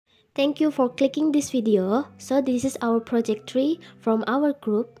Thank you for clicking this video. So this is our project 3 from our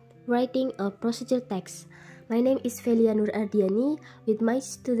group, writing a procedure text. My name is Velia Nur Ardiyani with my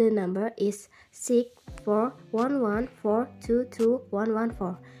student number is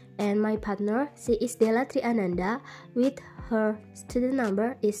 64114221114, and my partner, she is Della Tri Ananda with her student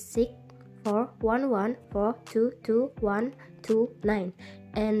number is 64114222129,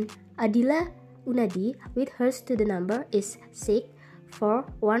 and Adila Unadi with her student number is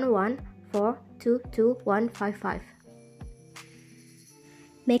 64114222155.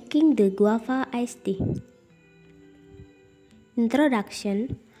 Making the Guava Iced Tea.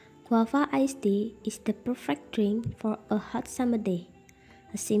 Introduction. Guava Iced Tea is the perfect drink for a hot summer day.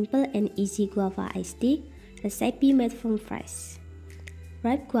 A simple and easy guava iced tea recipe made from fresh,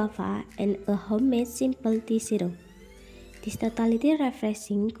 ripe guava and a homemade simple tea syrup. This totally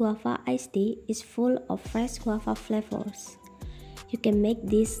refreshing guava iced tea is full of fresh guava flavors. You can make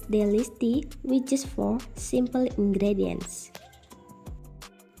this delicious tea with just 4 simple ingredients.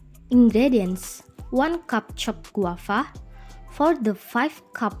 Ingredients: 1 cup chopped guava, for the 5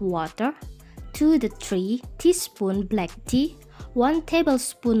 cup water, 2 to 3 teaspoon black tea, 1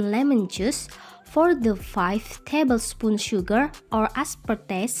 tablespoon lemon juice, for the 5 tablespoon sugar or as per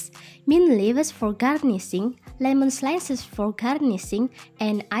taste, mint leaves for garnishing, lemon slices for garnishing,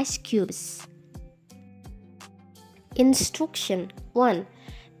 and ice cubes. Instruction 1.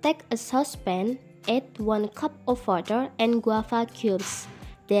 Take a saucepan, add 1 cup of water and guava cubes.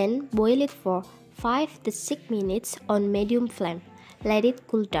 Then boil it for 5 to 6 minutes on medium flame. Let it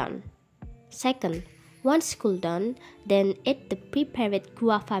cool down. Second, once cool down, then add the prepared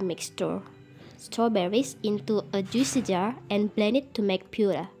guava mixture, strawberries into a juicy jar and blend it to make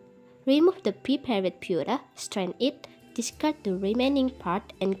puree. Remove the prepared puree, strain it, discard the remaining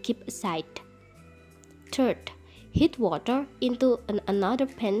part and keep aside. Third, heat water into another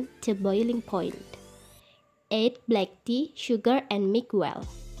pan till boiling point. Add black tea, sugar and mix well.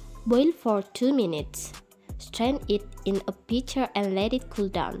 Boil for 2 minutes. Strain it in a pitcher and let it cool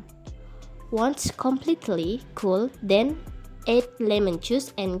down. Once completely cool, then add lemon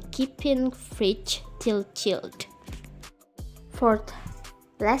juice and keep in fridge till chilled. Fourth,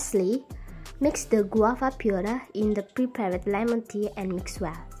 lastly, mix the guava puree in the prepared lemon tea and mix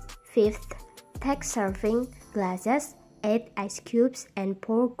well. Fifth, take serving glasses, add ice cubes and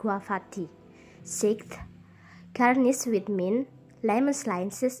pour guava tea. Sixth, garnish with mint, lemon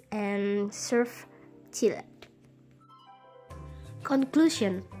slices and serve chilled.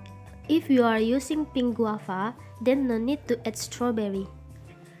 Conclusion: if you are using pink guava, then no need to add strawberry.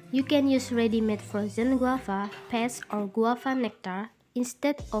 You can use ready-made frozen guava paste or guava nectar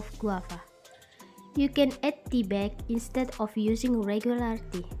instead of guava. You can add tea bag instead of using regular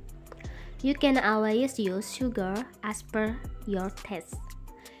tea. You can always use sugar as per your taste.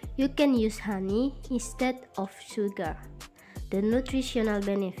 You can use honey instead of sugar. The nutritional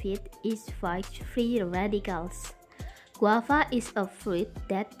benefit is fight free radicals. Guava is a fruit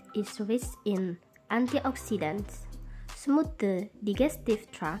that is rich in antioxidants, smooth the digestive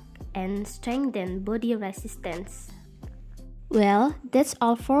tract, and strengthen body resistance. Well, that's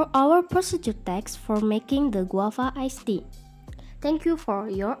all for our procedure text for making the guava iced tea. Thank you for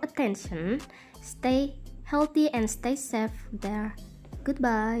your attention. Stay healthy and stay safe there.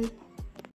 Goodbye.